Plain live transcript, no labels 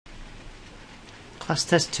Class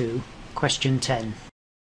Test 2, Question 10.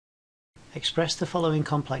 Express the following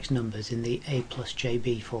complex numbers in the a plus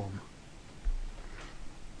jb form.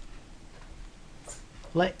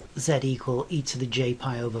 Let z equal e to the j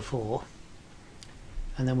pi over 4,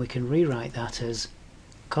 and then we can rewrite that as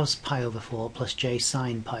cos pi over 4 plus j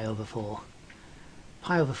sine pi over 4.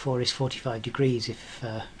 Pi over 4 is 45 degrees if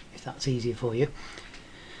that's easier for you.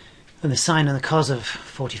 And the sine and the cos of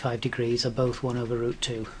 45 degrees are both 1 over root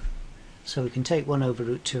 2. So we can take 1 over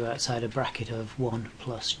root 2 outside a bracket of 1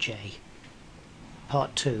 plus j.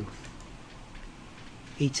 Part 2.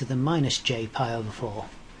 E to the minus j pi over 4.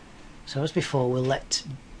 So as before, we'll let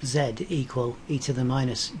z equal e to the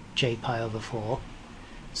minus j pi over 4.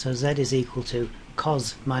 So z is equal to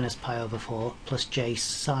cos minus pi over 4 plus j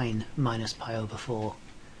sine minus pi over 4.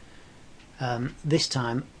 This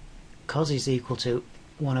time cos is equal to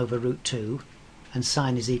 1 over root 2 and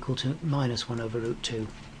sine is equal to minus 1 over root 2.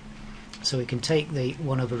 So we can take the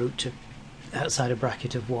 1 over root 2 outside a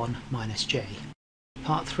bracket of 1 minus j.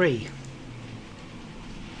 Part 3.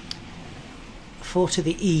 4 to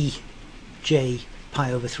the e j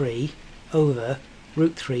pi over 3 over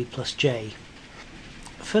root 3 plus j.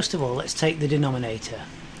 First of all, let's take the denominator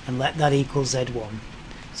and let that equal z1.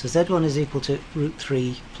 So z1 is equal to root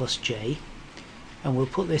 3 plus j, and we'll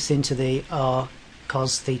put this into the r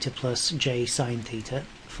cos theta plus j sine theta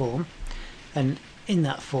form, and in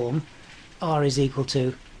that form r is equal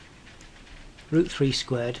to root 3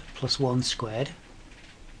 squared plus 1 squared.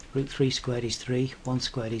 Root 3 squared is 3, 1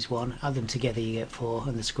 squared is 1, add them together you get 4,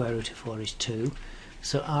 and the square root of 4 is 2.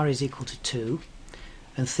 So r is equal to 2,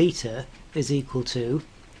 and theta is equal to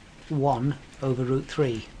 1 over root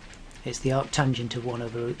 3. It's the arctangent of 1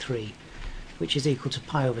 over root 3, which is equal to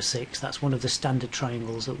pi over 6. That's one of the standard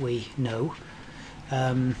triangles that we know.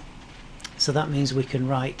 So that means we can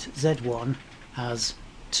write z1 as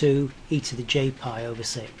 2 e to the j pi over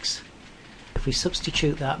 6. If we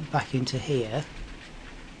substitute that back into here,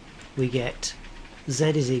 we get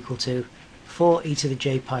z is equal to 4 e to the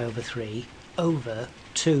j pi over 3 over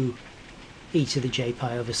 2 e to the j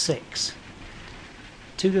pi over 6.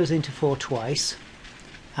 2 goes into 4 twice,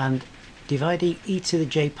 and dividing e to the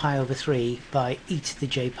j pi over 3 by e to the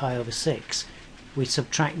j pi over 6, we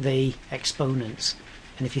subtract the exponents,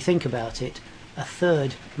 and if you think about it, a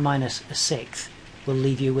third minus a sixth will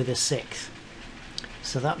leave you with a sixth.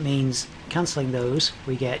 So that means, cancelling those,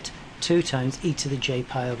 we get 2 times e to the j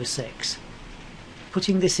pi over 6.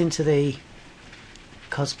 Putting this into the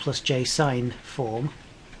cos plus j sine form,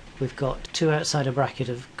 we've got 2 outside a bracket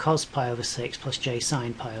of cos pi over 6 plus j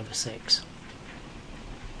sine pi over 6.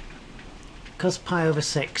 Cos pi over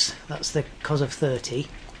 6, that's the cos of 30,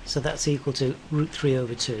 so that's equal to root 3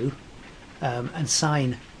 over 2, and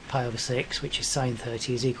sine pi over 6, which is sine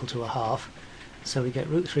 30, is equal to a half. So we get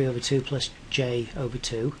root 3 over 2 plus j over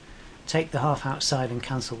 2. Take the half outside and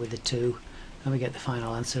cancel with the 2, and we get the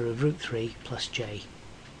final answer of root 3 plus j.